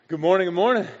Good morning, good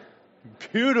morning.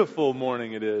 Beautiful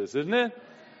morning it is, isn't it?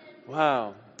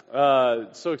 Wow.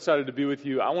 So excited to be with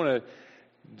you. I want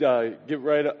to get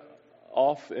right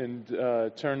off and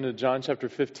turn to John chapter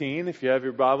 15. If you have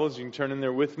your Bibles, you can turn in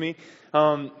there with me.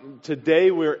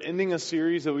 Today we're ending a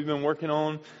series that we've been working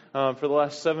on for the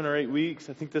last 7 or 8 weeks.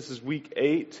 I think this is week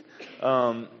 8,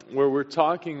 where we're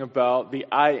talking about the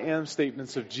I am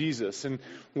statements of Jesus. And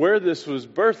where this was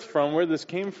birthed from, where this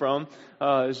came from,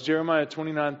 is Jeremiah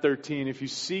 29:13. If you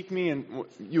seek me, and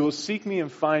you will seek me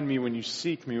and find me when you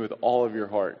seek me with all of your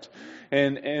heart.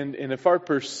 And if our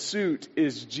pursuit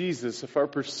is Jesus, if our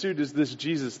pursuit is this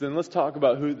Jesus, then let's talk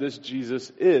about who this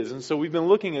Jesus is. And so we've been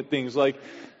looking at things like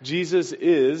Jesus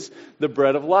is the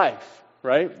bread of life,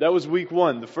 right? That was week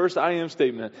 1, the first I am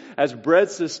statement. As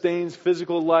bread sustains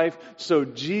physical life, so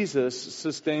Jesus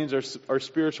sustains our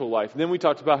spiritual life. And then we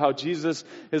talked about how Jesus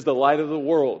is the light of the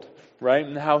world, right?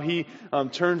 And how He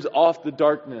turns off the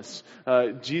darkness.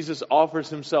 Jesus offers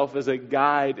Himself as a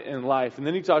guide in life. And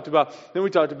then we talked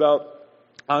about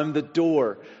I'm the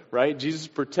door, right? Jesus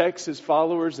protects His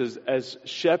followers as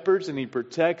shepherds, and He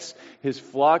protects His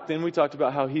flock. Then we talked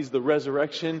about how He's the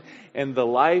resurrection and the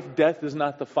life. Death is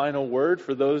not the final word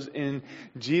for those in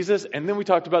Jesus. And then we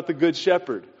talked about the Good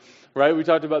Shepherd, right? We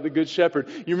talked about the Good Shepherd.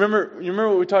 You remember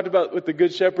what we talked about with the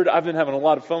Good Shepherd? I've been having a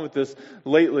lot of fun with this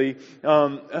lately.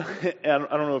 And I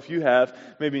don't know if you have,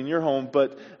 maybe in your home,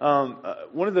 but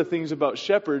one of the things about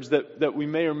shepherds that we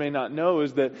may or may not know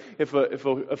is that if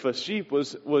a sheep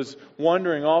was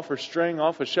wandering off or straying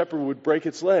off, a shepherd would break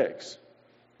its legs.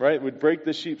 Right, would break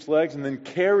the sheep's legs and then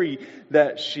carry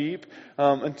that sheep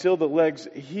until the legs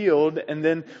healed. And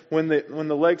then when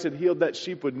the legs had healed, that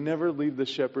sheep would never leave the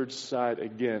shepherd's side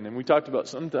again. And we talked about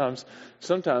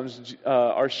sometimes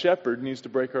our shepherd needs to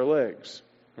break our legs,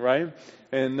 right?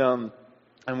 And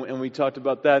we talked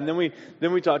about that. And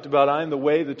then we talked about I am the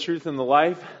way, the truth, and the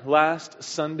life last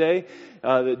Sunday.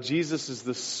 That Jesus is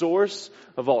the source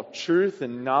of all truth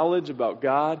and knowledge about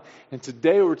God. And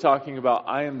today we're talking about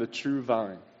I am the true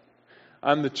vine.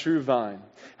 I'm the true vine.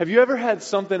 Have you ever had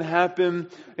something happen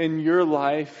in your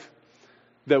life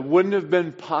that wouldn't have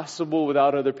been possible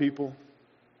without other people?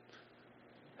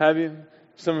 Have you?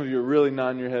 Some of you are really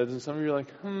nodding your heads, and some of you are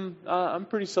like, I'm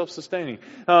pretty self-sustaining.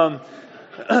 I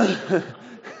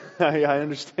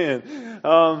understand.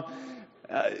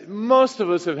 Most of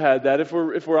us have had that. If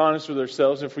we're honest with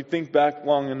ourselves, if we think back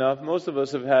long enough, most of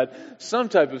us have had some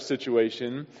type of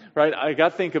situation, right? I got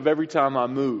to think of every time I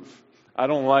move. I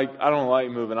don't like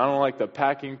moving. I don't like the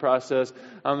packing process.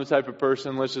 I'm the type of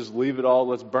person, let's just leave it all,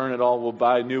 let's burn it all, we'll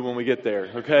buy new when we get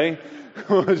there, okay?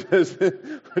 we'll just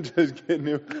get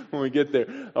new when we get there.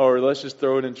 Or let's just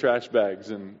throw it in trash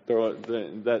bags and throw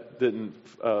it. That didn't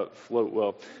float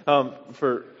well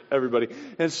for everybody.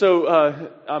 And so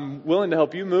I'm willing to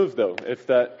help you move, though, if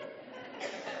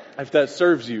that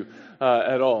serves you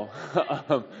at all.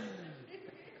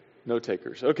 No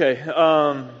takers. Okay.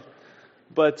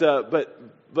 But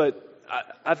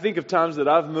I think of times that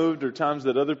I've moved or times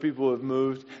that other people have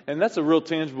moved, and that's a real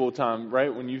tangible time,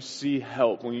 right? When you see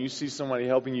help, when you see somebody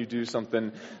helping you do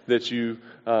something that you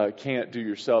can't do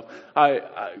yourself.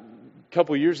 A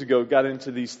couple years ago, got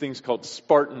into these things called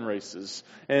Spartan races,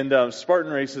 and Spartan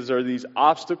races are these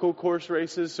obstacle course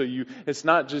races. So it's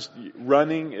not just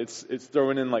running; it's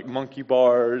throwing in like monkey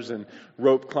bars and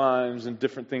rope climbs and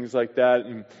different things like that.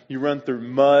 And you run through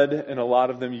mud, and a lot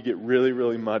of them you get really,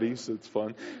 really muddy, so it's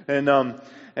fun. And I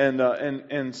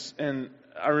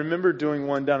remember doing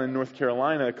one down in North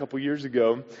Carolina a couple years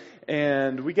ago,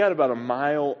 and we got about a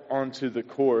mile onto the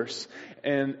course,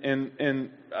 and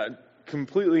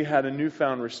completely had a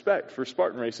newfound respect for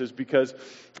Spartan races because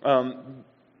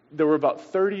there were about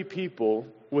 30 people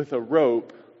with a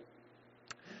rope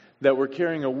that were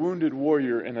carrying a wounded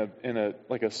warrior in a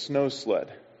like a snow sled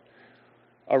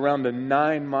around a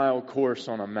 9-mile course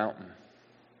on a mountain.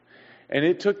 And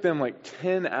it took them like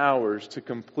 10 hours to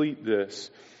complete this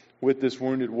with this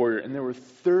wounded warrior. And there were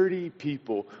 30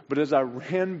 people. But as I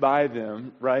ran by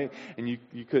them, right, and you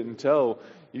couldn't tell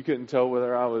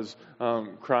whether I was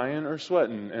crying or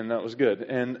sweating, and that was good.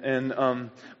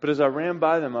 But as I ran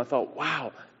by them, I thought,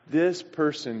 wow, this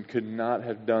person could not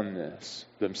have done this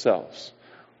themselves.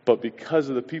 But because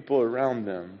of the people around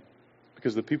them,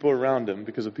 it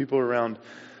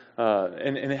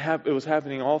was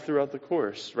happening all throughout the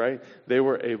course, right? They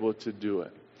were able to do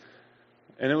it.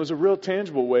 And it was a real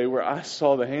tangible way where I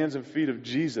saw the hands and feet of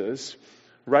Jesus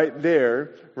right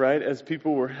there, right, as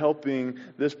people were helping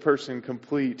this person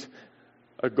complete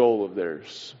a goal of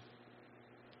theirs.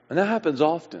 And that happens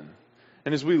often.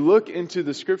 And as we look into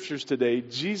the scriptures today,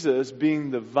 Jesus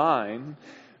being the vine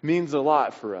means a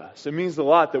lot for us. It means a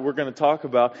lot that we're going to talk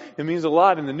about. It means a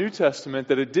lot in the New Testament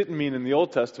that it didn't mean in the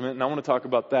Old Testament, and I want to talk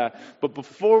about that. But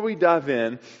before we dive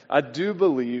in, I do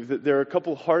believe that there are a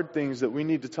couple hard things that we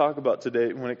need to talk about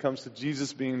today when it comes to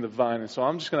Jesus being the vine. And so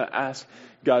I'm just going to ask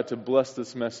God to bless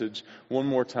this message one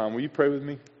more time. Will you pray with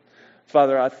me?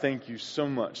 Father, I thank you so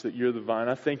much that you're the vine.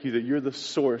 I thank you that you're the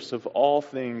source of all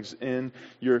things in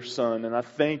your Son. And I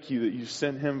thank you that you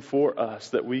sent him for us,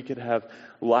 that we could have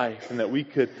life and that we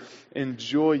could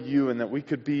enjoy you and that we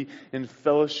could be in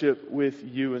fellowship with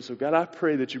you. And so, God, I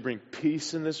pray that you bring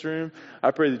peace in this room.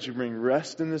 I pray that you bring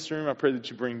rest in this room. I pray that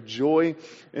you bring joy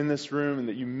in this room and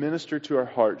that you minister to our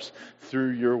hearts through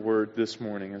your word this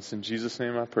morning. And it's in Jesus'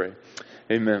 name I pray.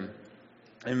 Amen.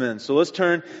 Amen. So let's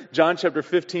turn John chapter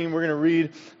 15. We're going to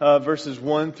read verses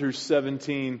 1 through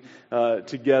 17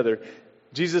 together.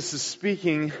 Jesus is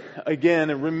speaking again,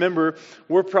 and remember,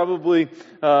 we're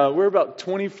about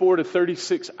 24 to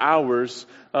 36 hours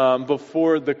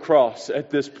before the cross at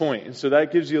this point. And so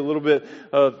that gives you a little bit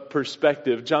of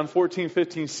perspective. John 14,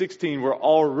 15, 16 were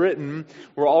all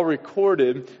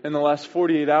recorded in the last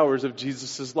 48 hours of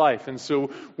Jesus' life. And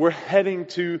so we're heading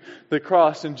to the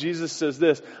cross, and Jesus says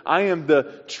this, I am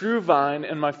the true vine,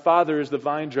 and my Father is the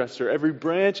vine dresser. Every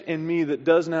branch in me that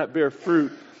does not bear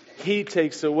fruit, he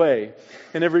takes away.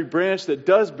 And every branch that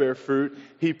does bear fruit,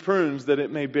 he prunes that it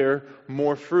may bear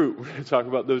more fruit. We're going to talk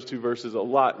about those two verses a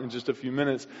lot in just a few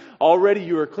minutes. Already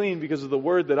you are clean because of the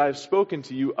word that I have spoken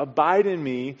to you. Abide in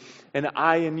me and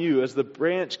I in you. As the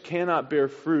branch cannot bear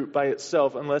fruit by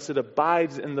itself unless it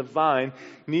abides in the vine,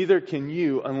 neither can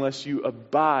you unless you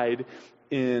abide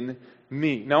in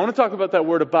me. Now I want to talk about that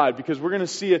word abide because we're going to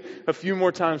see it a few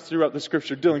more times throughout the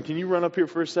scripture. Dylan, can you run up here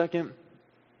for a second?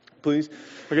 Please.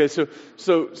 Okay, so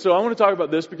I want to talk about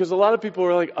this because a lot of people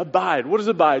are like, abide. What does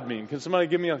abide mean? Can somebody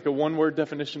give me like a one-word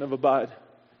definition of abide?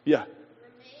 Yeah.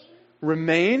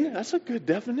 Remain? That's a good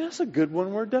definition. That's a good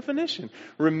one-word definition.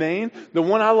 Remain. The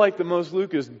one I like the most,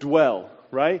 Luke, is dwell.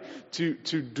 Right? To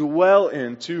dwell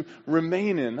in, to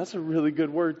remain in. That's a really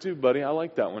good word too, buddy. I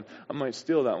like that one. I might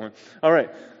steal that one. All right.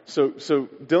 So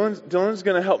Dylan's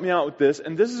going to help me out with this,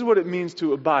 and this is what it means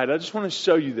to abide. I just want to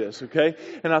show you this, okay?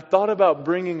 And I thought about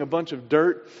bringing a bunch of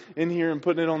dirt in here and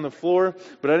putting it on the floor,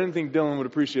 but I didn't think Dylan would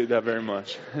appreciate that very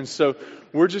much. And so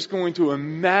we're just going to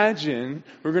imagine,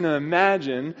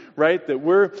 right, that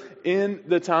we're in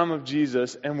the time of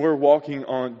Jesus and we're walking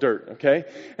on dirt, okay?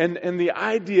 And the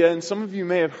idea, and some of you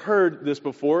may have heard this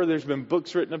before, there's been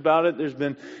books written about it, there's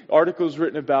been articles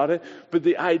written about it, but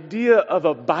the idea of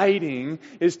abiding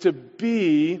is to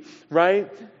be, right,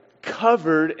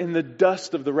 covered in the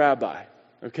dust of the rabbi.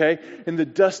 Okay? In the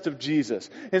dust of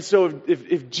Jesus. And so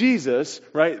if Jesus,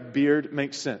 right, beard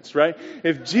makes sense, right?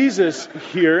 If Jesus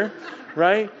here,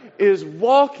 right, is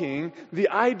walking, the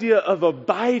idea of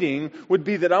abiding would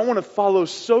be that I want to follow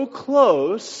so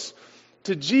close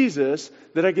to Jesus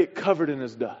that I get covered in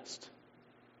his dust.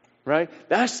 Right?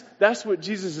 That's what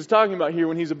Jesus is talking about here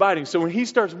when he's abiding. So when he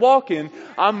starts walking,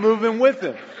 I'm moving with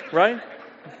him. Right?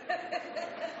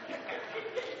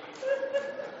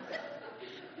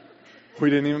 We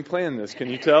didn't even plan this,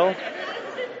 can you tell?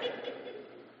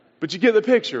 But you get the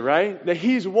picture, right? That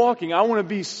he's walking. I want to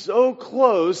be so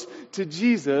close to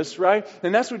Jesus, right?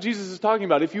 And that's what Jesus is talking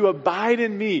about. If you abide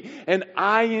in me and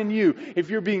I in you,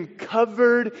 if you're being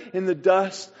covered in the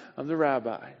dust of the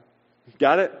rabbi.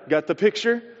 Got it? Got the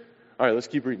picture? All right, let's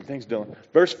keep reading. Thanks, Dylan.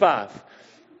 Verse 5.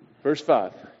 Verse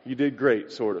 5. You did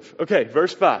great, sort of. Okay,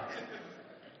 verse 5.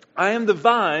 I am the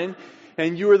vine,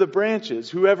 and you are the branches.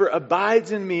 Whoever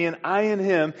abides in me and I in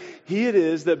him, he it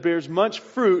is that bears much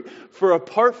fruit, for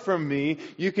apart from me,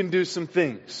 you can do some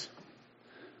things.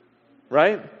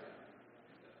 Right?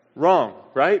 Wrong,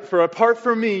 right? For apart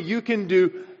from me, you can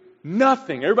do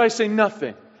nothing. Everybody say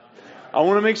nothing. I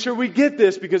want to make sure we get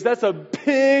this because that's a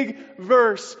big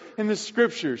verse in the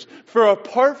scriptures. For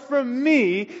apart from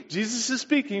me, Jesus is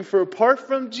speaking, for apart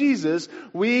from Jesus,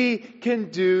 we can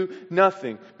do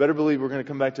nothing. Better believe we're going to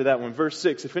come back to that one. Verse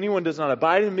 6, if anyone does not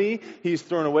abide in me, he is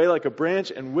thrown away like a branch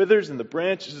and withers, and the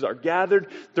branches are gathered,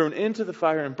 thrown into the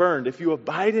fire and burned. If you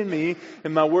abide in me,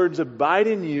 and my words abide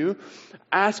in you,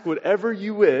 ask whatever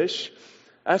you wish,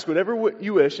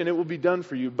 and it will be done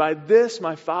for you. By this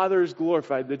my Father is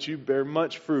glorified, that you bear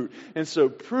much fruit. And so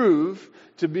prove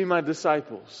to be my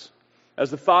disciples. As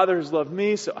the Father has loved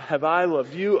me, so have I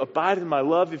loved you. Abide in my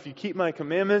love. If you keep my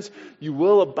commandments, you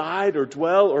will abide or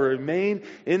dwell or remain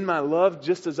in my love,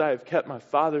 just as I have kept my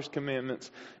Father's commandments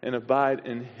and abide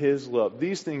in his love.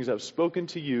 These things I've spoken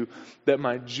to you, that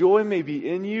my joy may be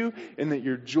in you and that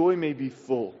your joy may be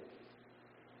full.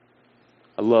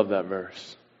 I love that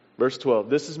verse. Verse 12,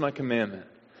 this is my commandment,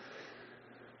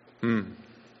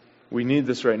 We need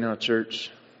this right now,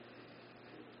 church.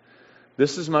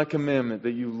 This is my commandment,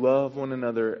 that you love one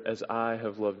another as I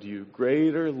have loved you.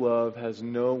 Greater love has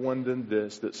no one than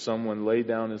this, that someone lay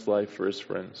down his life for his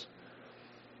friends.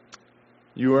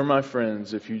 You are my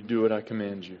friends if you do what I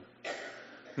command you.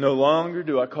 No longer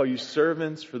do I call you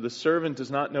servants, for the servant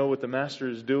does not know what the master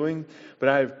is doing, but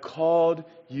I have called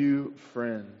you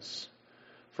friends.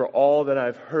 For all that I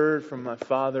have heard from my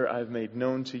Father I have made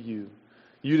known to you.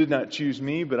 You did not choose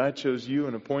me, but I chose you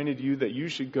and appointed you that you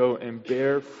should go and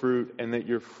bear fruit, and that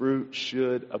your fruit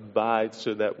should abide,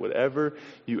 so that whatever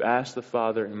you ask the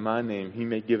Father in my name, He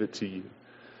may give it to you.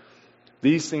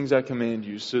 These things I command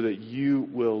you, so that you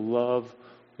will love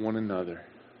one another.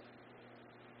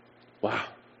 Wow.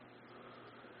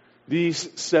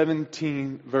 These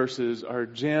 17 verses are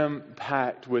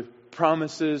jam-packed with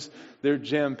promises. They're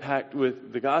jam-packed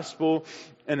with the gospel.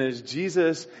 And as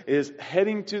Jesus is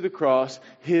heading to the cross,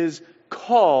 His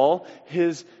call,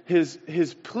 His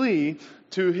plea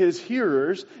to His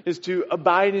hearers is to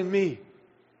abide in me.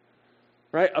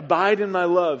 Right? Abide in my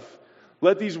love.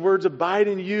 Let these words abide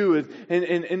in you,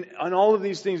 and all of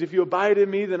these things. If you abide in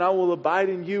me, then I will abide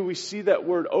in you. We see that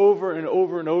word over and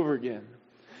over and over again.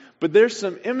 But there's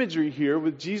some imagery here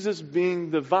with Jesus being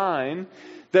the vine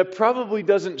that probably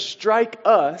doesn't strike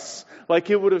us like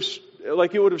it would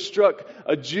have struck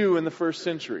a Jew in the first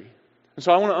century. And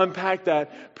so I want to unpack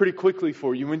that pretty quickly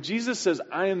for you. When Jesus says,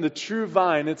 I am the true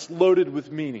vine, it's loaded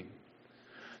with meaning.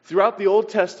 Throughout the Old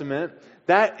Testament,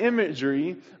 that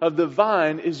imagery of the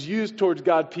vine is used towards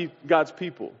God's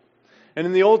people. And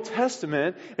in the Old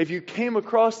Testament, if you came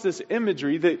across this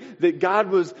imagery that God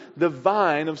was the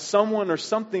vine of someone or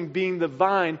something being the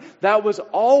vine, that was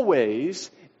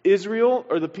always Israel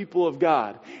or the people of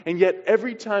God. And yet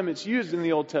every time it's used in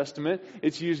the Old Testament,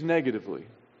 it's used negatively,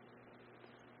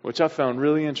 which I found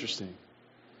really interesting.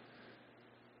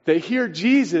 That here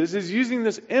Jesus is using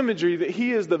this imagery that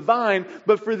He is the vine,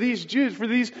 but for these Jews, for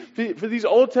these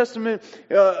Old Testament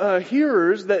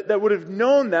hearers that would have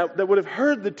known that would have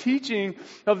heard the teaching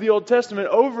of the Old Testament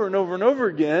over and over and over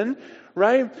again,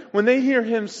 right? When they hear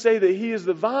Him say that He is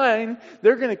the vine,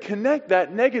 they're going to connect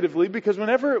that negatively, because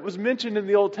whenever it was mentioned in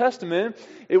the Old Testament,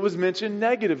 it was mentioned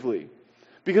negatively.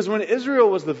 Because when Israel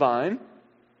was the vine,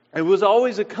 it was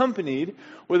always accompanied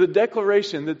with a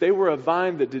declaration that they were a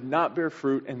vine that did not bear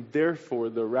fruit, and therefore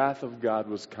the wrath of God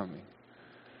was coming.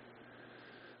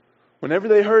 Whenever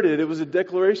they heard it, it was a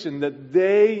declaration that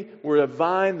they were a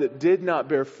vine that did not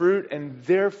bear fruit, and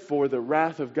therefore the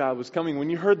wrath of God was coming. When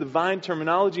you heard the vine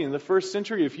terminology in the first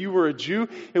century, if you were a Jew,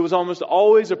 it was almost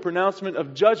always a pronouncement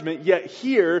of judgment. Yet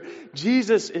here,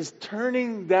 Jesus is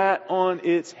turning that on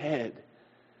its head.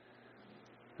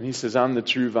 And He says, I'm the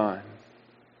true vine.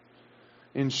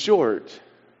 In short,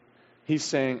 He's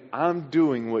saying, I'm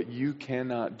doing what you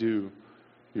cannot do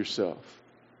yourself.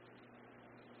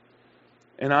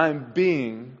 And I'm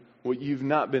being what you've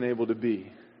not been able to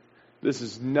be. This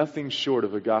is nothing short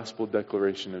of a gospel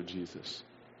declaration of Jesus.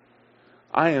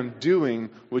 I am doing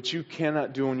what you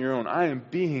cannot do on your own. I am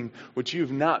being what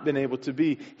you've not been able to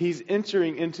be. He's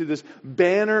entering into this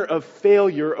banner of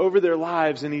failure over their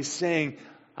lives, and He's saying,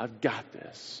 I've got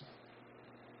this.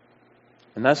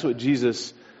 And that's what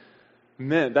Jesus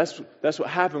meant. That's what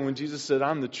happened when Jesus said,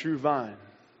 I'm the true vine.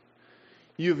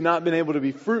 You've not been able to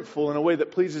be fruitful in a way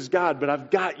that pleases God, but I've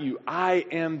got you. I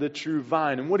am the true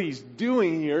vine. And what He's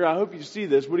doing here, I hope you see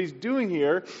this, what He's doing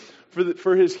here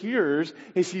for His hearers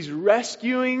is He's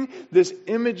rescuing this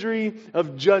imagery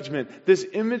of judgment, this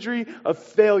imagery of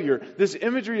failure, this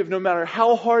imagery of no matter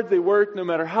how hard they worked, no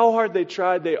matter how hard they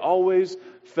tried, they always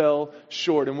fell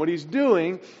short. And what He's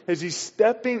doing is He's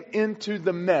stepping into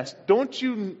the mess. Don't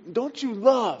you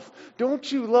love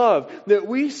that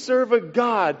we serve a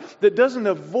God that doesn't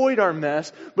avoid our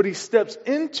mess, but He steps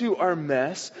into our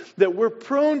mess that we're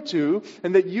prone to,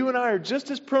 and that you and I are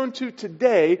just as prone to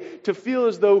today, to feel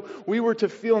as though we were to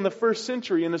feel in the first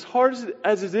century. And as hard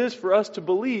as it is for us to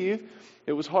believe,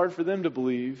 it was hard for them to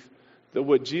believe that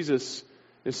what Jesus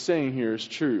is saying here is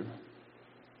true.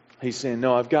 He's saying,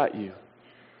 no, I've got you.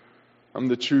 I'm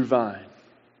the true vine.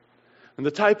 And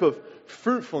the type of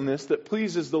fruitfulness that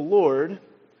pleases the Lord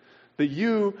that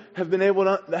you've been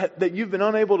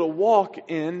unable to walk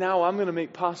in, now I'm going to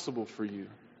make possible for you.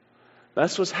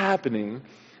 That's what's happening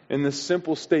in this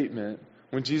simple statement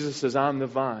when Jesus says, I'm the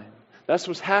vine. That's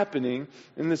what's happening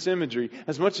in this imagery.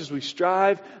 As much as we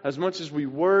strive, as much as we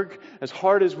work, as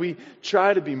hard as we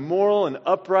try to be moral and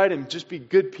upright and just be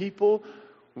good people,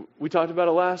 we talked about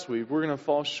it last week. We're going to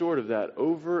fall short of that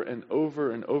over and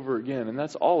over and over again. And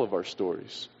that's all of our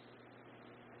stories.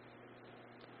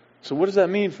 So what does that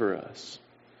mean for us?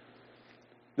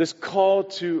 This call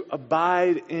to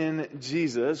abide in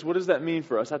Jesus, what does that mean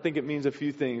for us? I think it means a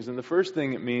few things. And the first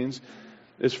thing it means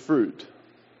is fruit.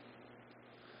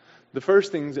 The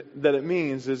first thing that it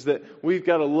means is that we've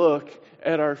got to look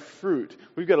at our fruit.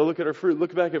 We've got to look at our fruit.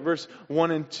 Look back at verse 1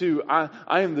 and 2. I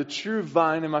am the true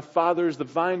vine, and my Father is the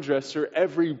vine dresser.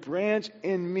 Every branch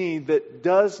in me that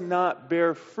does not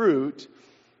bear fruit,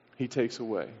 He takes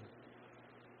away.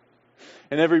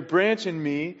 And every branch in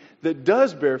me that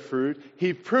does bear fruit,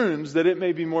 He prunes that it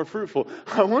may be more fruitful.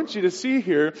 I want you to see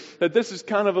here that this is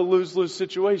kind of a lose-lose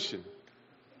situation.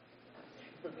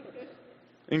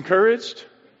 Encouraged?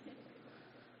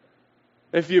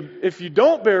 If you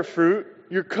don't bear fruit,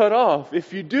 you're cut off.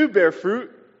 If you do bear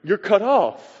fruit, you're cut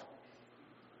off.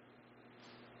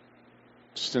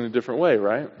 Just in a different way,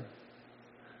 right?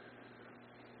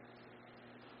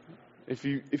 If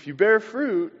you bear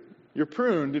fruit, you're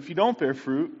pruned. If you don't bear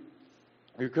fruit,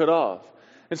 you're cut off.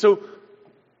 And so,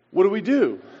 what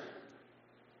do?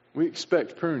 We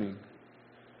expect pruning.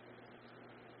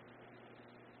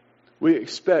 We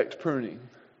expect pruning.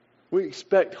 We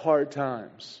expect hard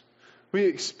times. We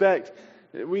expect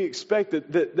that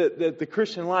the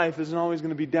Christian life isn't always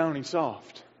going to be downy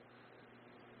soft.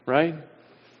 Right?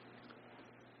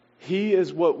 He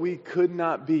is what we could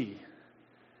not be.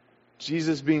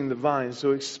 Jesus being the vine,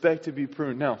 so expect to be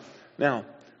pruned. Now,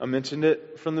 I mentioned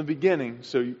it from the beginning,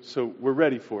 so we're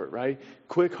ready for it, right?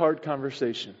 Quick, hard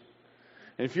conversation.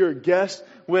 And if you're a guest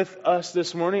with us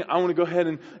this morning, I want to go ahead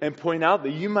and point out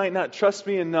that you might not trust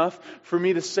me enough for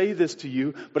me to say this to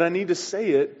you, but I need to say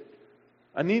it.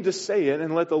 I need to say it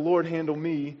and let the Lord handle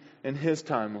me in His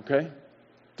time, okay?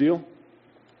 Deal?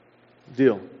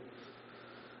 Deal.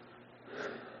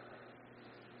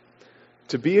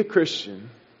 To be a Christian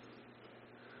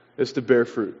is to bear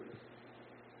fruit.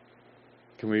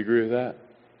 Can we agree with that?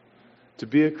 To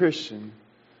be a Christian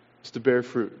is to bear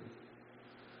fruit.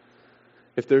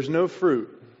 If there's no fruit,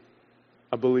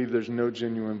 I believe there's no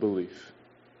genuine belief.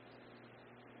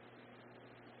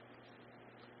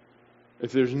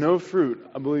 If there's no fruit,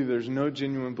 I believe there's no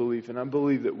genuine belief. And I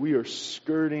believe that we are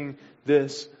skirting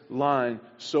this line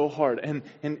so hard. And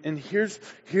here's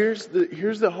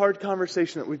the hard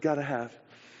conversation that we've got to have.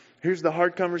 Here's the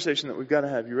hard conversation that we've got to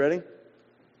have. You ready?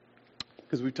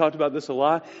 Because we've talked about this a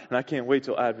lot, and I can't wait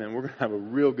till Advent. We're going to have a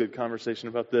real good conversation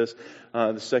about this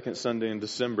the second Sunday in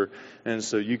December. And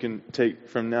so you can take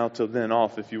from now till then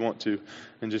off if you want to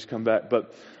and just come back.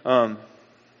 But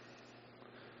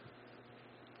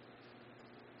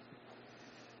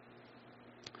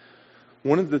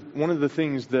one of the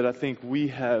things that I think we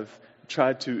have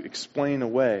tried to explain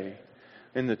away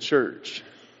in the church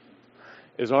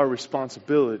is our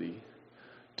responsibility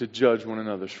to judge one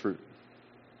another's fruit.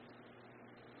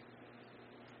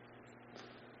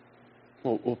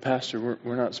 Well, Pastor,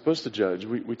 we're not supposed to judge.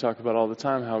 We talk about all the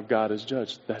time how God is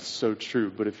judged. That's so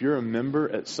true. But if you're a member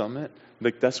at Summit,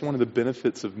 like that's one of the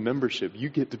benefits of membership. You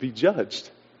get to be judged.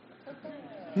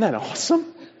 Isn't that awesome?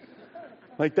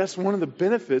 Like that's one of the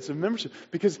benefits of membership.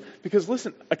 Because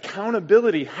listen,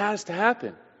 accountability has to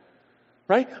happen.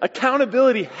 Right?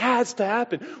 Accountability has to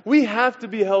happen. We have to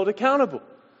be held accountable.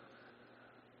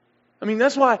 I mean,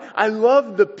 that's why I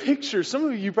love the picture. Some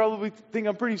of you probably think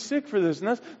I'm pretty sick for this,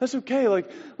 and that's okay. Like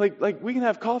we can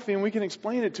have coffee and we can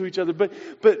explain it to each other.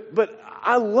 But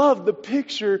I love the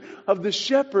picture of the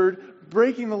shepherd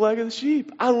breaking the leg of the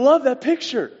sheep. I love that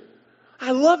picture.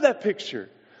 I love that picture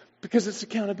because it's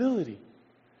accountability.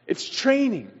 It's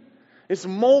training. It's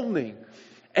molding.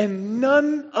 And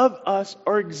none of us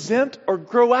are exempt or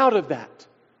grow out of that.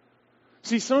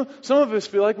 See, some of us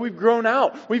feel like we've grown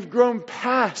out. We've grown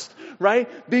past, right?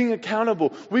 Being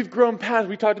accountable. We've grown past.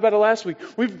 We talked about it last week.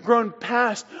 We've grown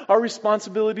past our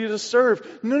responsibility to serve.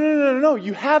 No.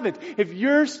 You haven't. If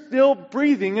you're still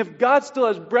breathing, if God still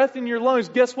has breath in your lungs,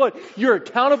 guess what? You're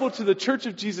accountable to the Church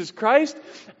of Jesus Christ,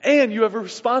 and you have a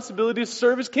responsibility to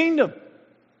serve His kingdom.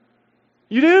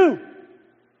 You do.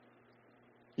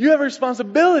 You have a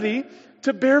responsibility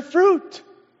to bear fruit.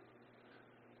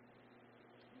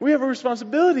 We have a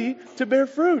responsibility to bear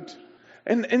fruit.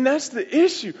 And that's the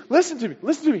issue. Listen to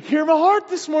me. Hear my heart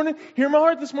this morning.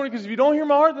 Because if you don't hear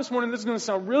my heart this morning, this is going to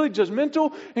sound really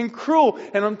judgmental and cruel.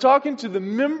 And I'm talking to the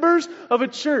members of a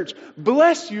church.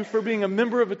 Bless you for being a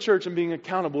member of a church and being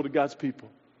accountable to God's people.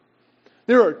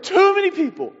 There are too many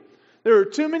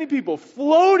people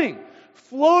floating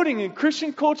in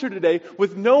Christian culture today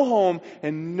with no home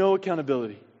and no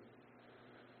accountability.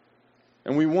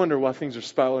 And we wonder why things are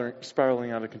spiraling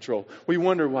out of control. We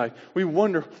wonder why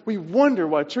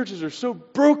churches are so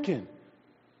broken.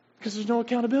 Because there's no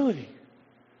accountability.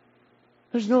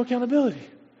 There's no accountability.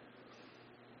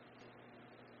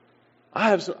 I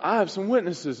have some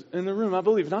witnesses in the room, I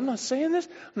believe. And I'm not saying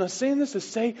this to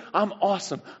say I'm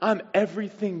awesome. I'm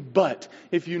everything but,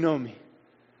 if you know me.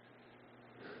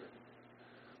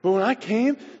 But when I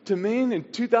came to Maine in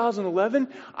 2011,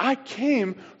 I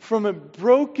came from a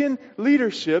broken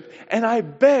leadership and I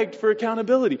begged for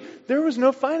accountability. There was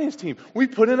no finance team. We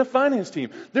put in a finance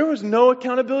team. There was no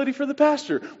accountability for the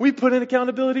pastor. We put in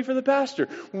accountability for the pastor.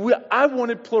 I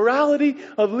wanted plurality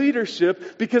of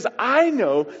leadership because I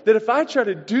know that if I try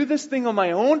to do this thing on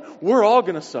my own, we're all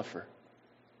going to suffer.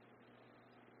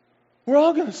 We're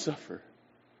all going to suffer.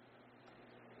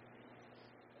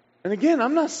 And again,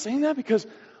 I'm not saying that because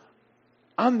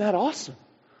I'm that awesome.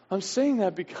 I'm saying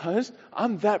that because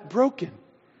I'm that broken.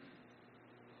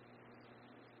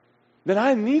 That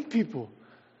I need people.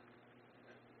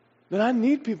 That I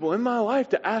need people in my life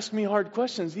to ask me hard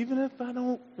questions, even if I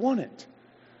don't want it.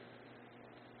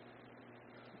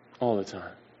 All the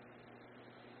time.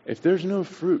 If there's no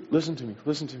fruit, listen to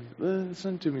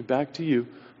me, back to you.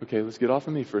 Okay, let's get off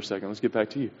of me for a second. Let's get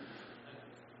back to you.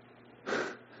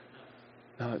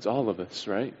 Now, it's all of us,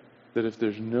 right? That if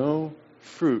there's no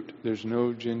fruit, there's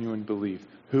no genuine belief.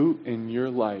 Who in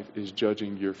your life is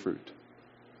judging your fruit?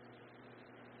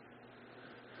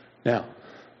 Now,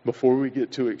 before we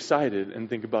get too excited and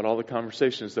think about all the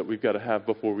conversations that we've got to have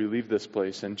before we leave this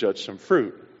place and judge some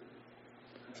fruit,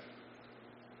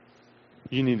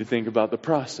 you need to think about the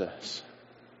process.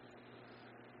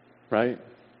 Right?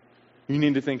 You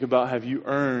need to think about, have you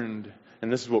earned,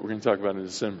 and this is what we're going to talk about in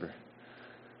December,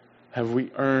 have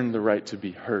we earned the right to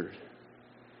be heard?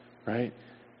 Right?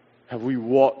 Have we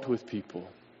walked with people?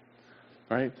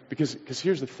 Right? Because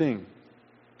here's the thing.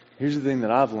 Here's the thing that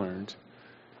I've learned.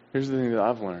 Is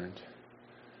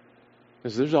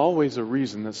there's always a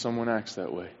reason that someone acts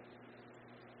that way.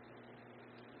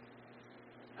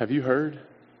 Have you heard?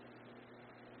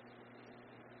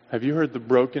 Have you heard the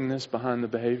brokenness behind the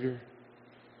behavior?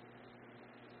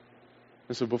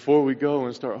 And so before we go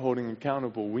and start holding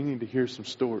accountable, we need to hear some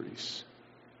stories.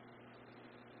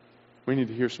 We need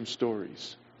to hear some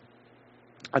stories.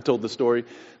 I told the story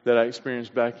that I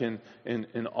experienced back in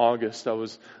August. I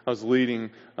was leading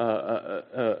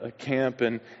a camp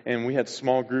and we had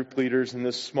small group leaders, and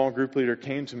this small group leader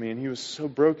came to me and he was so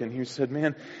broken. He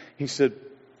said,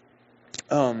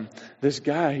 this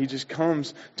guy, he just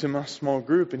comes to my small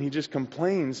group and he just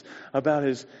complains about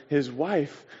his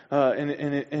wife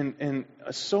and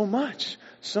so much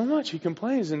he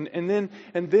complains, and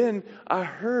then I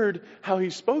heard how he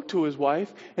spoke to his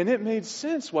wife, and it made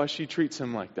sense why she treats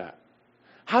him like that.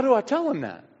 How do I tell him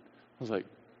that? I was like,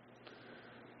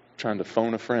 trying to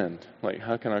phone a friend. Like,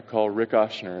 how can I call Rick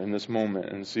Oshner in this moment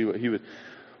and see what he would?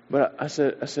 But I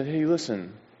said, hey,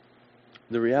 listen.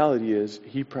 The reality is,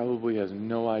 he probably has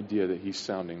no idea that he's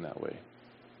sounding that way.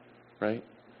 Right?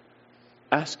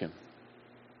 Ask him.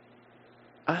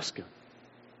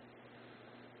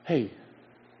 Hey,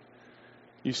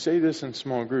 you say this in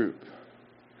small group,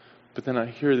 but then I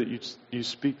hear that you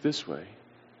speak this way.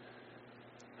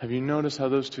 Have you noticed how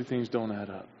those two things don't add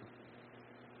up?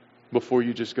 Before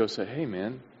you just go say, hey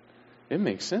man, it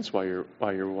makes sense why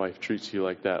your wife treats you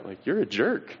like that. Like, you're a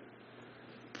jerk.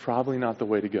 Probably not the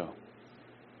way to go.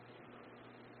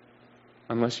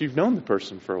 Unless you've known the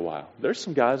person for a while. There's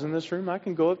some guys in this room I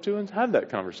can go up to and have that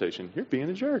conversation. You're being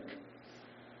a jerk.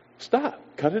 Stop.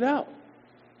 Cut it out.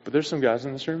 But there's some guys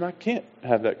in this room I can't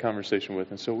have that conversation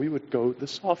with. And so we would go the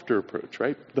softer approach,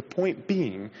 right? The point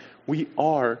being, we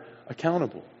are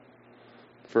accountable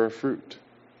for our fruit.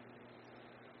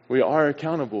 We are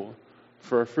accountable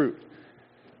for our fruit.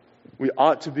 We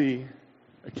ought to be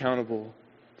accountable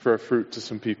for our fruit to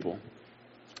some people,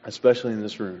 especially in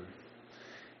this room.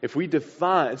 If we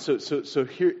define, so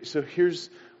here's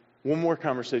one more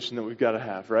conversation that we've got to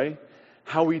have, right?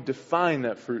 How we define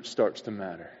that fruit starts to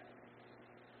matter.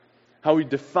 How we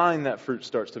define that fruit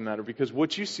starts to matter, because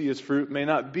what you see as fruit may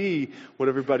not be what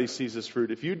everybody sees as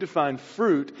fruit. If you define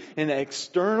fruit in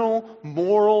external,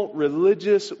 moral,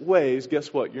 religious ways,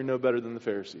 guess what? You're no better than the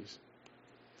Pharisees.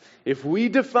 If we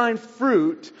define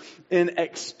fruit in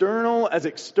external,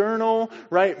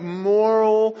 right,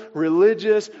 moral,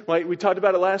 religious, right, we talked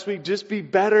about it last week, just be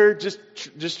better,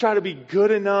 just try to be good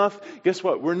enough, guess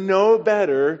what? We're no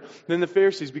better than the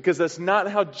Pharisees, because that's not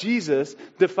how Jesus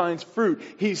defines fruit.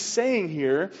 He's saying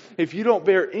here, if you don't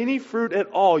bear any fruit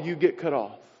at all, you get cut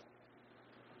off.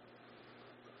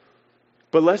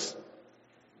 But let's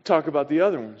talk about the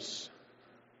other ones,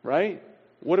 right?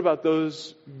 What about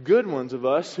those good ones of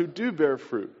us who do bear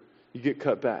fruit? You get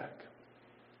cut back.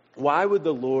 Why would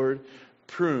the Lord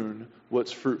prune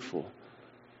what's fruitful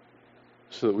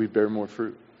so that we bear more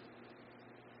fruit?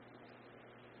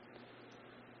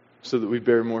 so that we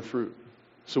bear more fruit.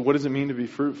 So what does it mean to be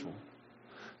fruitful?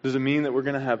 Does it mean that we're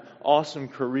going to have awesome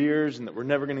careers and that we're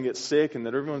never going to get sick and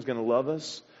that everyone's going to love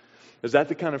us? Is that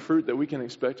the kind of fruit that we can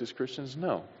expect as Christians?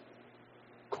 No.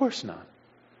 Of course not.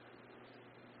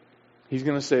 He's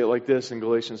going to say it like this in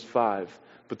Galatians 5.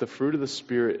 But the fruit of the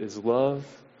Spirit is love,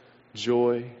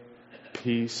 joy,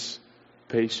 peace,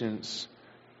 patience,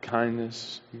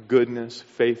 kindness, goodness,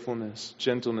 faithfulness,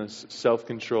 gentleness,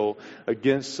 self-control.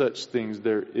 Against such things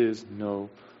there is no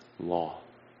law.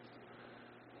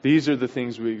 These are the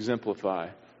things we exemplify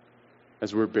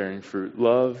as we're bearing fruit.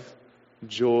 Love,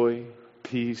 joy,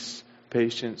 peace,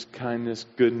 patience, kindness,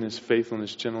 goodness,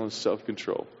 faithfulness, gentleness,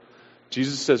 self-control.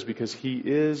 Jesus says because He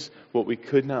is what we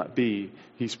could not be,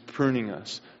 He's pruning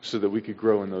us so that we could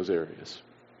grow in those areas.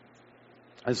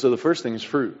 And so the first thing is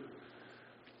fruit.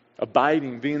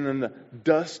 Abiding, being in the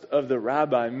dust of the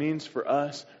rabbi, means for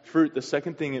us fruit. The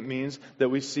second thing it means that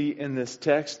we see in this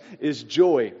text is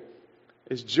joy.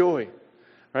 Is joy.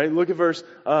 Right? Look at verse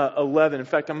 11. In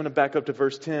fact, I'm going to back up to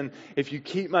verse 10. If you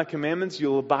keep my commandments,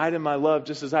 you'll abide in my love,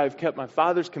 just as I have kept my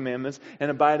Father's commandments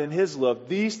and abide in His love.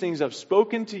 These things I've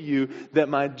spoken to you, that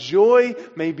my joy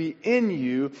may be in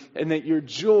you, and that your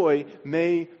joy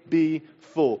may be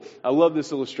full. I love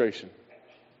this illustration.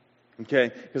 Okay?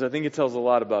 Because I think it tells a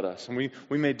lot about us. And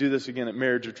we may do this again at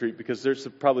marriage retreat, because there's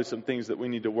probably some things that we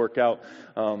need to work out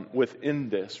within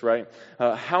this, right?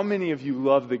 How many of you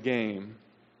love the game?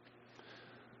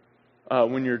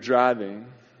 When you're driving,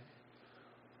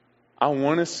 I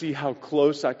want to see how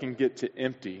close I can get to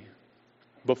empty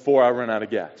before I run out of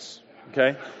gas.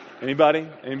 Okay? Anybody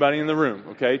in the room?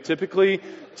 Okay? Typically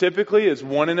it's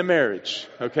one in a marriage.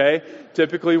 Okay?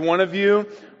 Typically one of you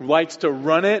likes to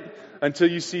run it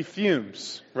until you see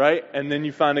fumes, right? And then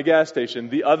you find a gas station.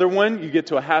 The other one, you get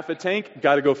to a half a tank,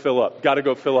 got to go fill up.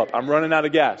 I'm running out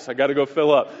of gas. I got to go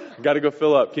fill up.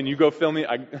 Can you go fill me?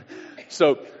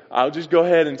 So I'll just go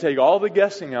ahead and take all the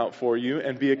guessing out for you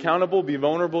and be accountable, be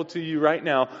vulnerable to you right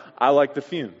now. I like the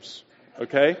fumes.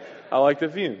 Okay? I like the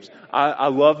fumes. I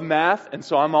love math, and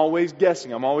so I'm always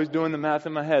guessing. I'm always doing the math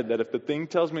in my head that if the thing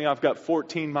tells me I've got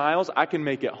 14 miles, I can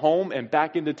make it home and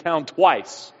back into town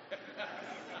twice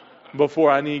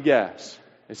before I need gas.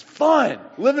 It's fun.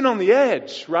 Living on the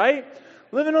edge, right?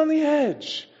 Living on the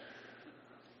edge.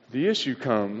 The issue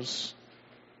comes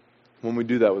when we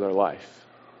do that with our life.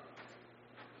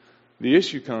 The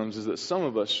issue comes is that some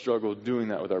of us struggle doing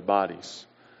that with our bodies,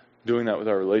 doing that with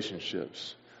our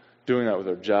relationships, doing that with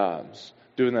our jobs,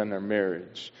 doing that in our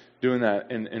marriage, doing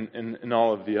that in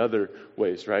all of the other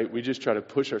ways, right? We just try to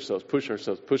push ourselves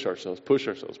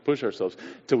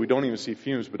till we don't even see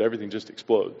fumes, but everything just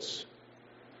explodes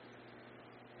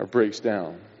or breaks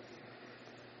down.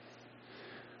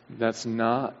 That's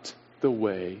not the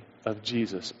way of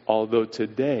Jesus. Although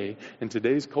today, in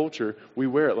today's culture, we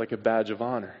wear it like a badge of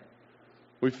honor.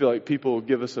 We feel like people will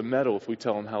give us a medal if we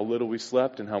tell them how little we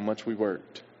slept and how much we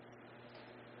worked.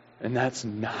 And that's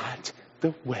not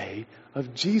the way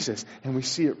of Jesus. And we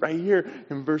see it right here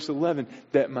in verse 11.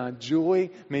 That my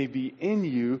joy may be in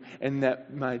you, and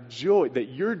that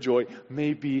your joy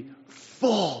may be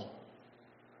full.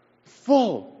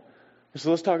 Full. So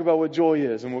let's talk about what joy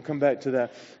is, and we'll come back to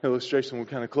that illustration. We'll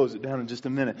kind of close it down in just a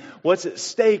minute. What's at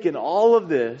stake in all of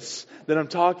this that I'm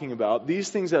talking about? These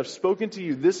things I've spoken to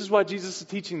you. This is why Jesus is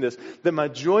teaching this, that my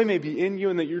joy may be in you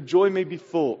and that your joy may be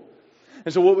full.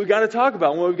 And so what we've got to talk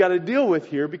about, and what we've got to deal with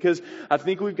here, because I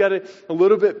think we've got it a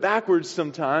little bit backwards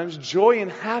sometimes, joy and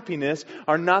happiness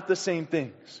are not the same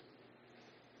things.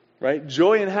 Right?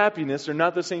 Joy and happiness are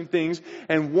not the same things,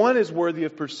 and one is worthy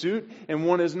of pursuit and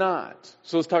one is not.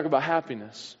 So let's talk about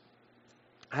happiness.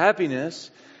 Happiness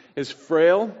is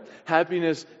frail.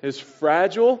 Happiness is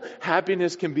fragile.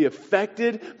 Happiness can be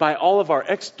affected by all of our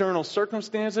external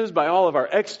circumstances, by all of our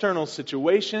external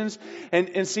situations.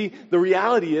 And see, the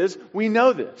reality is, we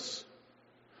know this.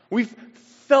 We've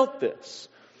felt this.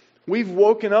 We've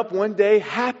woken up one day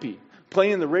happy.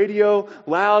 Playing the radio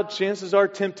loud, chances are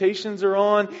temptations are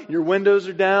on, your windows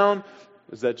are down.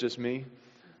 Is that just me?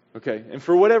 Okay. And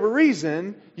for whatever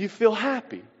reason, you feel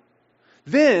happy.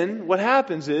 Then what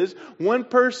happens is one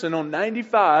person on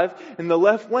 95 in the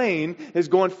left lane is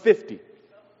going 50.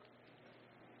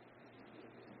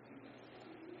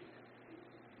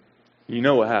 You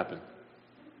know what happened.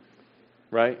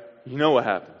 Right? You know what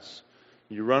happens.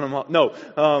 You run them off. No.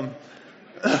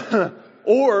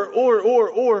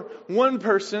 Or one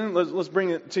person, let's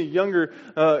bring it to a younger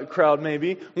crowd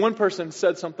maybe, one person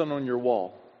said something on your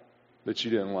wall that you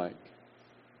didn't like.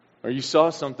 Or you saw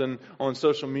something on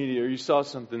social media, or you saw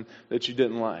something that you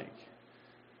didn't like.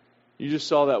 You just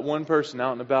saw that one person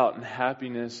out and about, and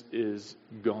happiness is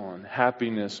gone.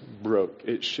 Happiness broke.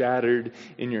 It shattered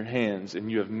in your hands,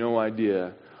 and you have no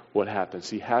idea what happened.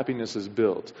 See, happiness is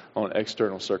built on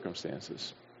external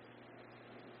circumstances.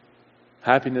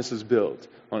 Happiness is built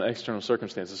on external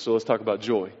circumstances. So let's talk about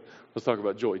joy. Let's talk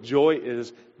about joy. Joy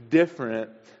is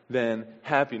different than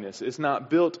happiness. It's not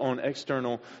built on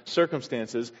external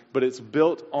circumstances, but it's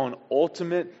built on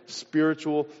ultimate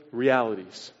spiritual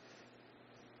realities.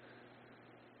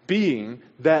 Being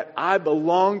that I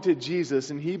belong to Jesus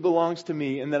and He belongs to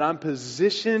me, and that I'm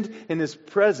positioned in His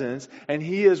presence and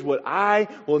He is what I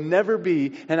will never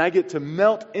be, and I get to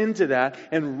melt into that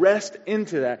and rest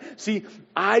into that. See,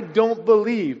 I don't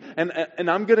believe, and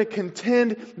I'm going to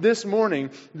contend this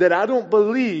morning that I don't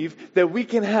believe that we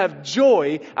can have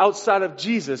joy outside of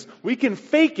Jesus. We can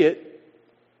fake it.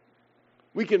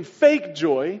 We can fake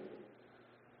joy,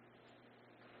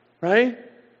 right?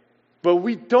 But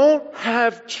we don't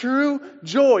have true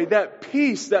joy, that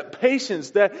peace, that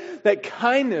patience, that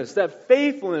kindness, that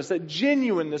faithfulness, that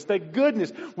genuineness, that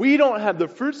goodness. We don't have the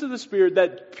fruits of the Spirit,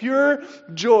 that pure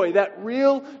joy, that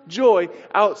real joy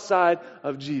outside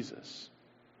of Jesus.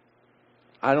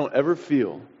 I don't ever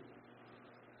feel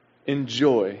in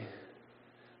joy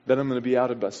that I'm going to be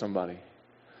outed by somebody.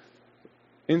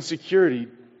 Insecurity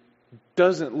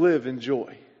doesn't live in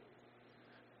joy.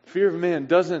 Fear of man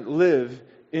doesn't live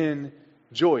in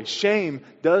joy. Shame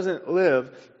doesn't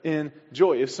live in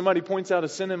joy. If somebody points out a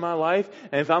sin in my life,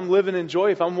 and if I'm living in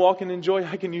joy, if I'm walking in joy,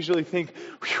 I can usually think,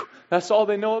 whew, that's all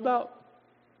they know about?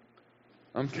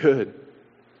 I'm good.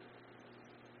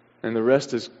 And the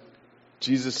rest is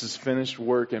Jesus' finished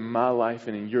work in my life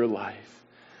and in your life.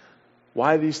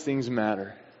 Why these things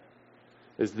matter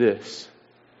is this.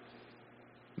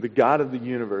 The God of the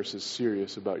universe is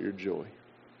serious about your joy.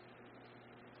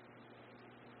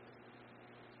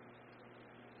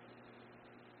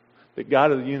 The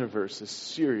God of the universe is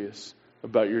serious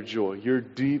about your joy, your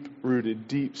deep-rooted,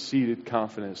 deep-seated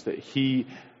confidence that He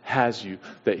has you,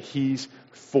 that He's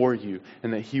for you,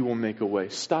 and that He will make a way.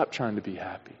 Stop trying to be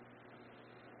happy.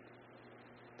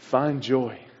 Find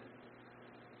joy.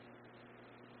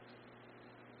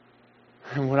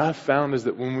 And what I've found is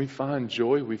that when we find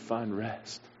joy, we find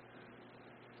rest.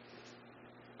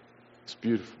 It's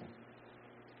beautiful.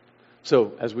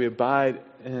 So, as we abide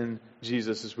in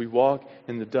Jesus, as we walk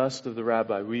in the dust of the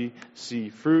Rabbi, we see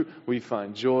fruit, we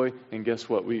find joy, and guess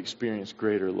what? We experience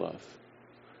greater love.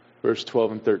 Verse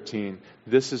 12 and 13,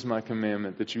 this is my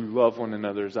commandment, that you love one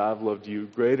another as I've loved you.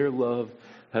 Greater love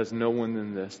has no one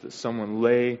than this, that someone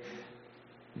lay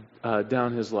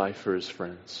down his life for his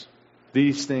friends.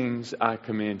 These things I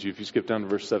command you, if you skip down to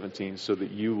verse 17, so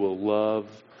that you will love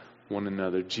one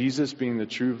another. Jesus, being the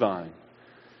true vine,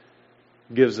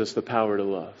 gives us the power to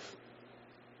love.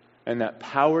 And that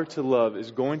power to love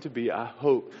is going to be, I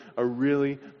hope, a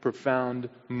really profound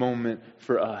moment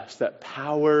for us. That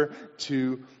power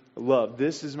to love.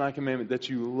 This is my commandment, that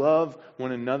you love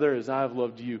one another as I have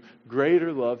loved you.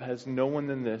 Greater love has no one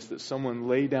than this, that someone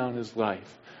lay down his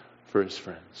life for his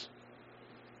friends.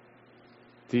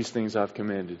 These things I've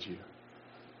commanded you,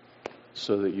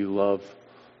 so that you love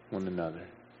one another.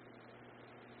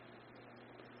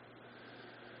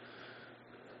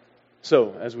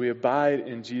 So, as we abide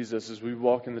in Jesus, as we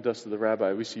walk in the dust of the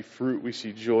Rabbi, we see fruit, we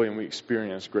see joy, and we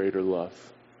experience greater love.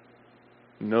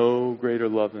 No greater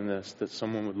love than this, that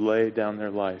someone would lay down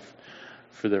their life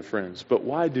for their friends. But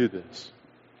why do this?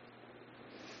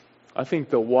 I think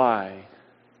the why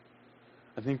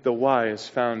is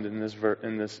found in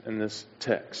this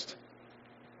text.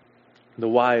 The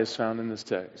why is found in this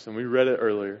text, and we read it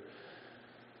earlier.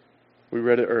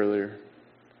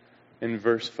 In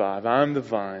verse 5. I am the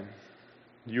vine.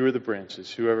 You are the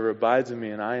branches. Whoever abides in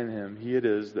me and I in him, he it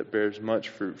is that bears much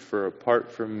fruit. For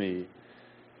apart from me,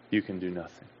 you can do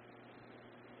nothing.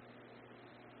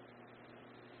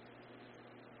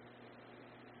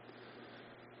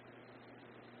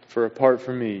 For apart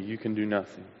from me, you can do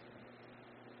nothing.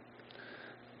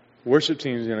 Worship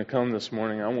team is going to come this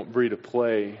morning. I want Bree to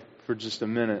play for just a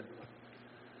minute.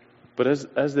 But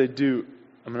as they do,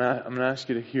 I'm going to ask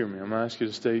you to hear me. I'm going to ask you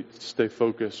to stay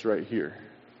focused right here.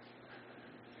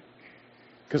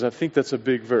 Because I think that's a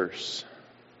big verse.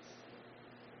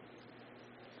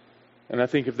 And I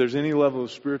think if there's any level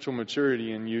of spiritual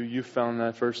maturity in you, you've found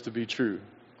that verse to be true.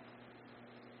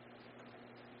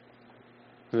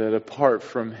 That apart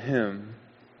from Him,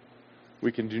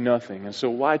 we can do nothing. And so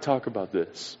why talk about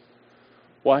this?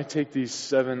 Why take these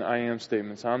 7 I am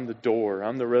statements? I'm the door.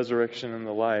 I'm the resurrection and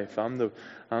the life. I'm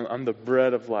the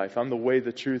bread of life. I'm the way,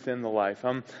 the truth, and the life.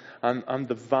 I'm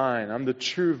the vine. I'm the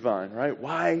true vine, right?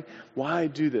 Why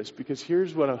do this? Because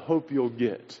here's what I hope you'll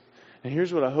get. And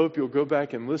here's what I hope you'll go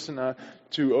back and listen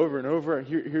to over and over.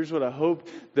 Here's what I hope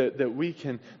that we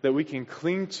can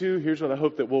cling to. Here's what I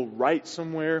hope that we'll write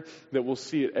somewhere, that we'll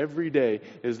see it every day,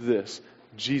 is this: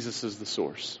 Jesus is the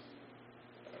source.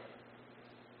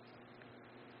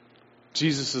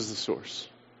 Jesus is the source.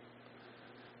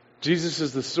 Jesus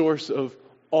is the source of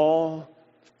all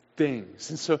things.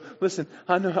 And so, listen,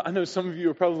 I know some of you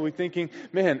are probably thinking,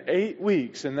 man, 8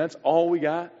 weeks and that's all we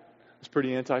got? It's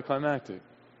pretty anticlimactic.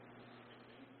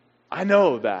 I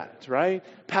know that, right?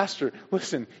 Pastor,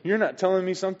 listen, you're not telling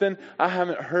me something I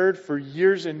haven't heard for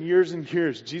years and years and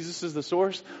years. Jesus is the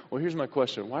source? Well, here's my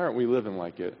question. Why aren't we living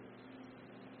like it?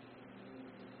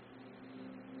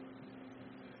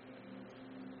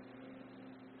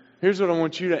 Here's what I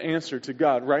want you to answer to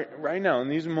God right now in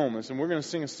these moments. And we're going to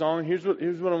sing a song. Here's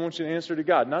what I want you to answer to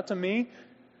God. Not to me,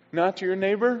 not to your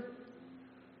neighbor.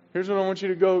 Here's what I want you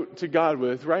to go to God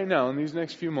with right now in these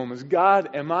next few moments.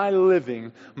 God, am I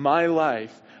living my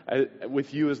life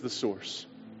with you as the source?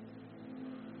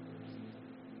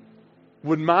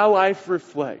 Would my life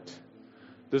reflect?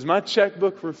 Does my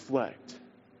checkbook reflect?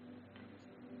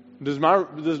 Do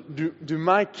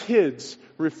my kids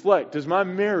reflect? Does my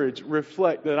marriage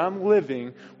reflect that I'm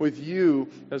living with you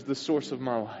as the source of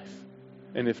my life?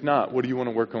 And if not, what do you want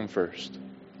to work on first?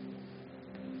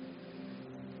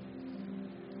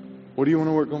 What do you want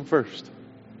to work on first?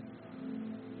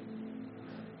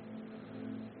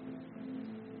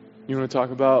 You want to talk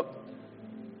about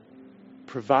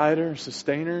provider,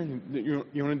 sustainer? You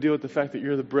want to deal with the fact that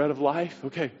you're the bread of life?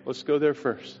 Okay, let's go there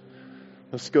first.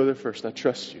 Let's go there first. I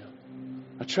trust you.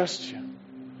 I trust you.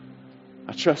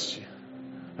 I trust you.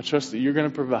 I trust that you're going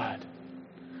to provide.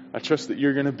 I trust that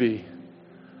you're going to be.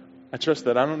 I trust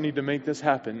that I don't need to make this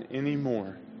happen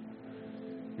anymore.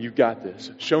 You got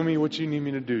this. Show me what you need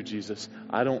me to do, Jesus.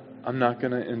 I'm not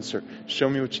going to insert. Show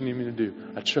me what you need me to do.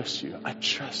 I trust you. I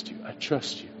trust you. I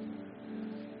trust you.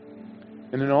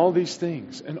 And in all these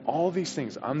things,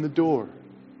 I'm the door.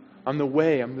 I'm the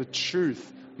way. I'm the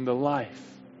truth. I'm the life.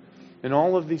 And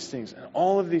all of these things,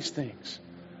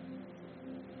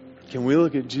 can we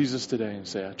look at Jesus today and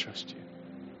say, I trust you?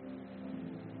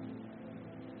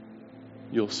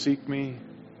 You'll seek me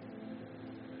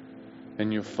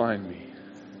and you'll find me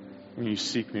when you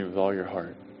seek me with all your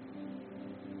heart.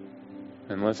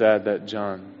 And let's add that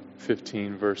John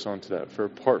 15 verse onto that. For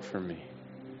apart from me,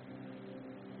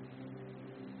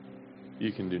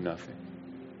 you can do nothing.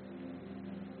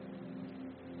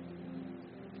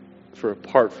 For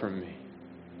apart from me,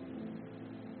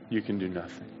 you can do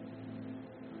nothing.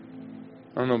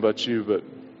 I don't know about you, but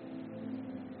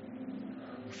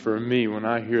for me, when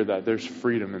I hear that, there's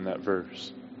freedom in that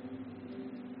verse.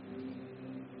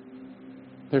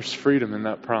 There's freedom in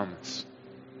that promise.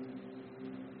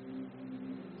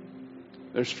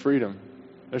 There's freedom.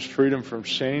 There's freedom from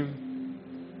shame.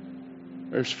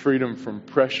 There's freedom from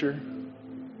pressure.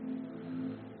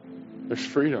 There's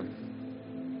freedom.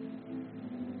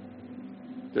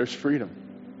 There's freedom.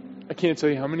 I can't tell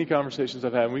you how many conversations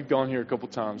I've had, and we've gone here a couple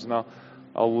times, and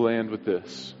I'll land with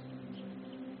this.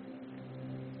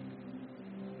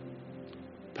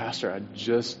 Pastor, I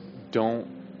just don't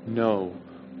know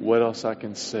what else I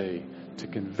can say to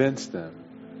convince them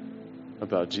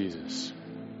about Jesus.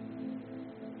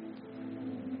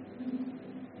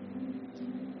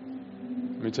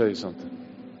 Let me tell you something.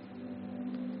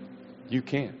 You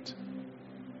can't.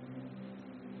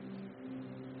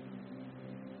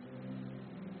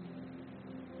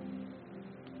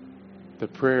 The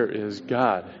prayer is,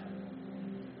 God,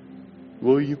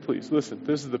 will you please, listen,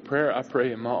 this is the prayer I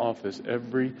pray in my office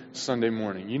every Sunday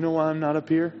morning. You know why I'm not up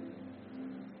here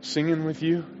singing with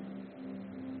you?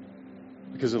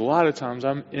 Because a lot of times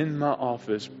I'm in my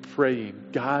office praying,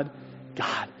 God,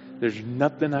 there's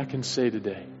nothing I can say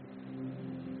today.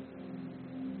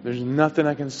 There's nothing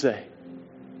I can say.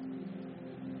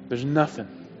 There's nothing.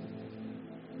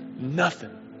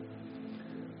 Nothing.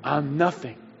 I'm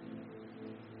nothing.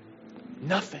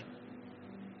 Nothing.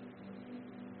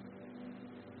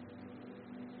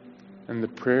 And the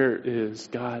prayer is,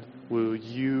 God, will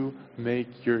you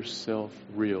make yourself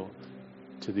real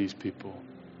to these people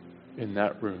in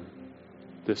that room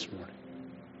this morning?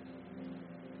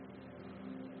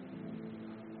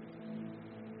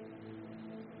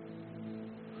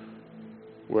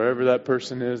 Wherever that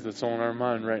person is that's on our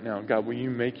mind right now, God, will you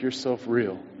make yourself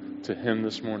real to him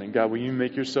this morning? God, will you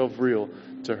make yourself real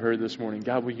to her this morning?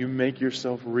 God, will you make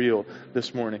yourself real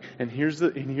this morning? And here's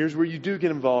where you do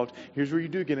get involved. Here's where you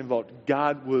do get involved.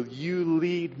 God, will you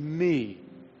lead me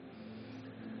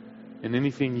in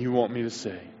anything you want me to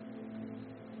say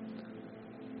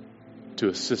to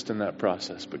assist in that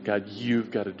process? But God,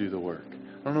 you've got to do the work.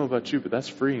 I don't know about you, but that's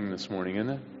freeing this morning, isn't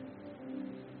it?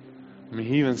 I mean,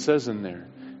 he even says in there,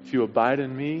 if you abide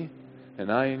in me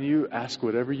and I in you, ask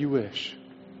whatever you wish.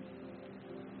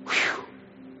 Whew.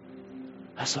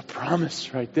 That's a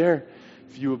promise right there.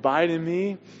 If you abide in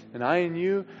me and I in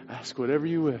you, ask whatever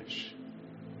you wish.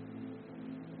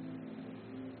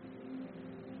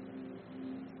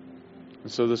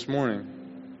 And so this morning,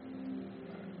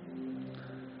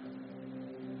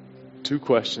 2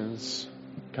 questions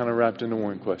kind of wrapped into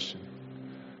one question.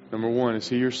 Number 1, is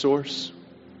he your source?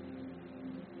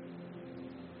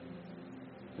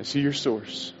 Is he your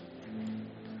source?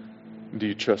 Do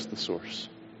you trust the source?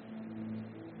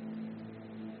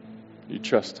 Do you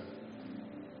trust him?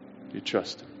 Do you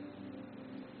trust him?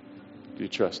 Do you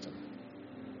trust him?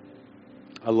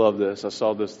 I love this. I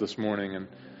saw this morning and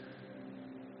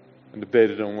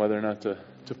debated on whether or not to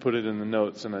put it in the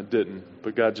notes, and I didn't.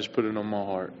 But God just put it on my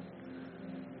heart,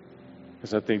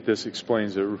 because I think this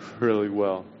explains it really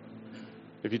well.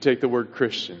 If you take the word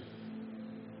Christian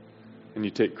and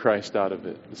you take Christ out of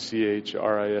it, the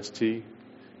Christ,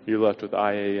 you're left with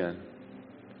IAN.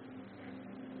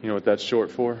 You know what that's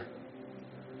short for?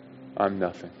 I'm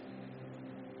nothing.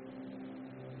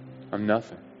 I'm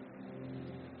nothing.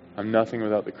 I'm nothing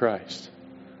without the Christ.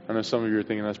 I know some of you are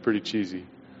thinking that's pretty cheesy,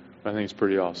 but I think it's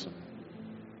pretty awesome.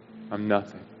 I'm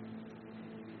nothing.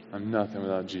 I'm nothing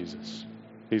without Jesus.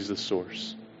 He's the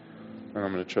source. And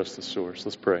I'm going to trust the source.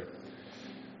 Let's pray.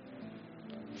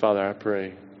 Father, I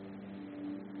pray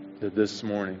that this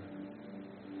morning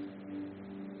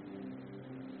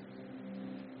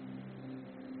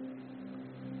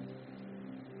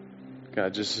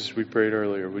God, just as we prayed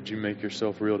earlier, would you make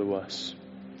yourself real to us?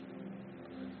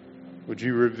 Would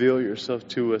you reveal yourself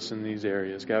to us in these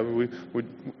areas? God, would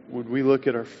we look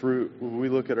at our fruit? Would we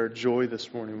look at our joy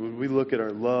this morning? Would we look at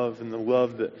our love and the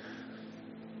love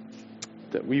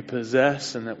that we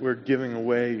possess and that we're giving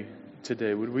away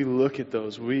today? Would we look at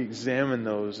those? Would we examine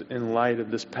those in light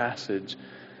of this passage?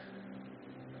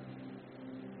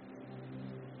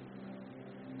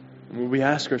 Would we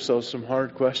ask ourselves some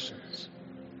hard questions?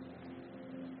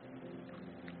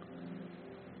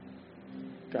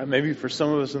 God, maybe for some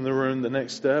of us in the room, the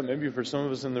next step, maybe for some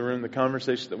of us in the room, the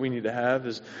conversation that we need to have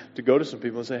is to go to some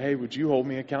people and say, hey, would you hold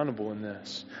me accountable in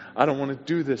this? I don't want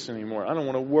to do this anymore. I don't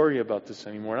want to worry about this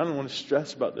anymore. I don't want to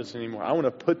stress about this anymore. I want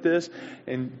to put this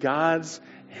in God's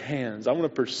hands. I want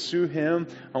to pursue Him.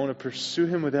 I want to pursue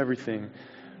Him with everything,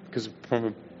 because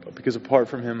apart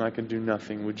from Him, I can do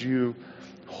nothing. Would you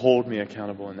hold me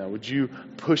accountable in that? Would you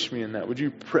push me in that? Would you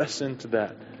press into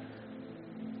that?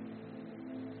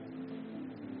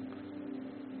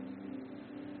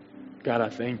 God, I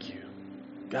thank you.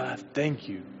 God, I thank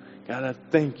you. God, I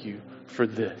thank you for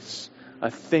this. I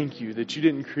thank you that you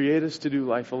didn't create us to do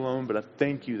life alone, but I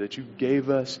thank you that you gave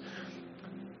us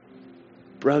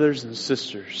brothers and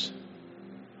sisters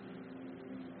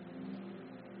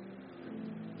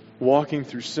walking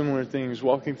through similar things,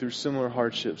 walking through similar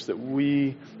hardships that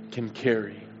we can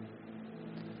carry.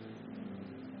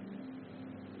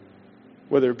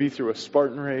 Whether it be through a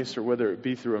Spartan race or whether it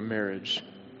be through a marriage.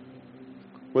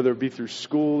 Whether it be through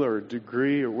school or a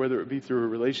degree or whether it be through a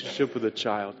relationship with a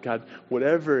child. God,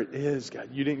 whatever it is, God,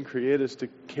 you didn't create us to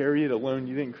carry it alone.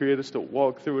 You didn't create us to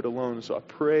walk through it alone. So I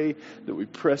pray that we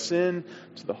press in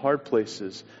to the hard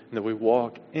places and that we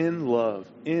walk in love,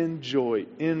 in joy,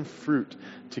 in fruit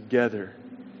together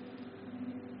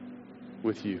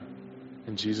with you.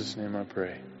 In Jesus' name I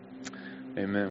pray. Amen.